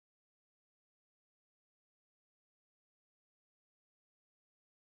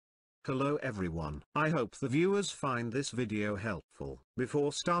Hello everyone. I hope the viewers find this video helpful.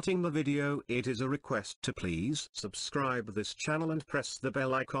 Before starting the video, it is a request to please subscribe this channel and press the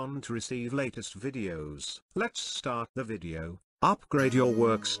bell icon to receive latest videos. Let's start the video. Upgrade your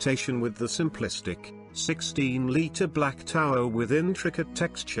workstation with the simplistic 16-liter black tower with intricate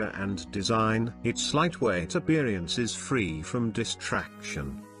texture and design. Its lightweight appearance is free from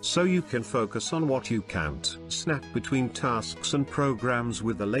distraction, so you can focus on what you can't. Snap between tasks and programs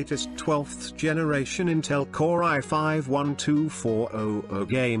with the latest 12th generation Intel Core i5-12400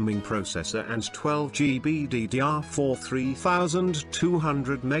 gaming processor and 12GB DDR4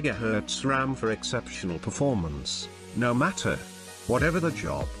 3200 MHz RAM for exceptional performance. No matter whatever the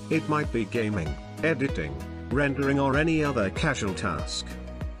job, it might be gaming, editing, rendering or any other casual task.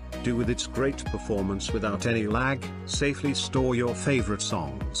 Do with its great performance without any lag. Safely store your favorite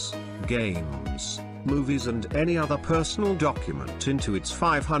songs, games, movies and any other personal document into its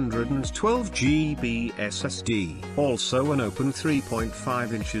 512GB SSD. Also an open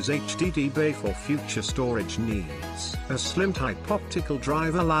 3.5 inches HDD bay for future storage needs. A slim type optical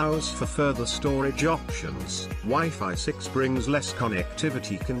drive allows for further storage options. Wi-Fi 6 brings less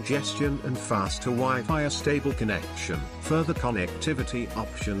connectivity congestion and faster Wi-Fi, a stable connection. Further connectivity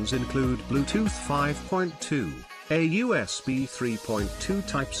options include Bluetooth 5.2. a USB 3.2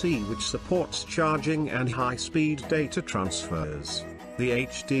 Type-C which supports charging and high-speed data transfers. The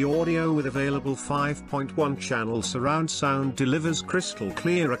HD audio with available 5.1 channel surround sound delivers crystal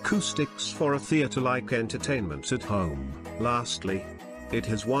clear acoustics for a theater-like entertainment at home. Lastly, it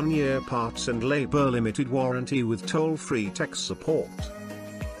has 1-year parts and labor limited warranty with toll-free tech support.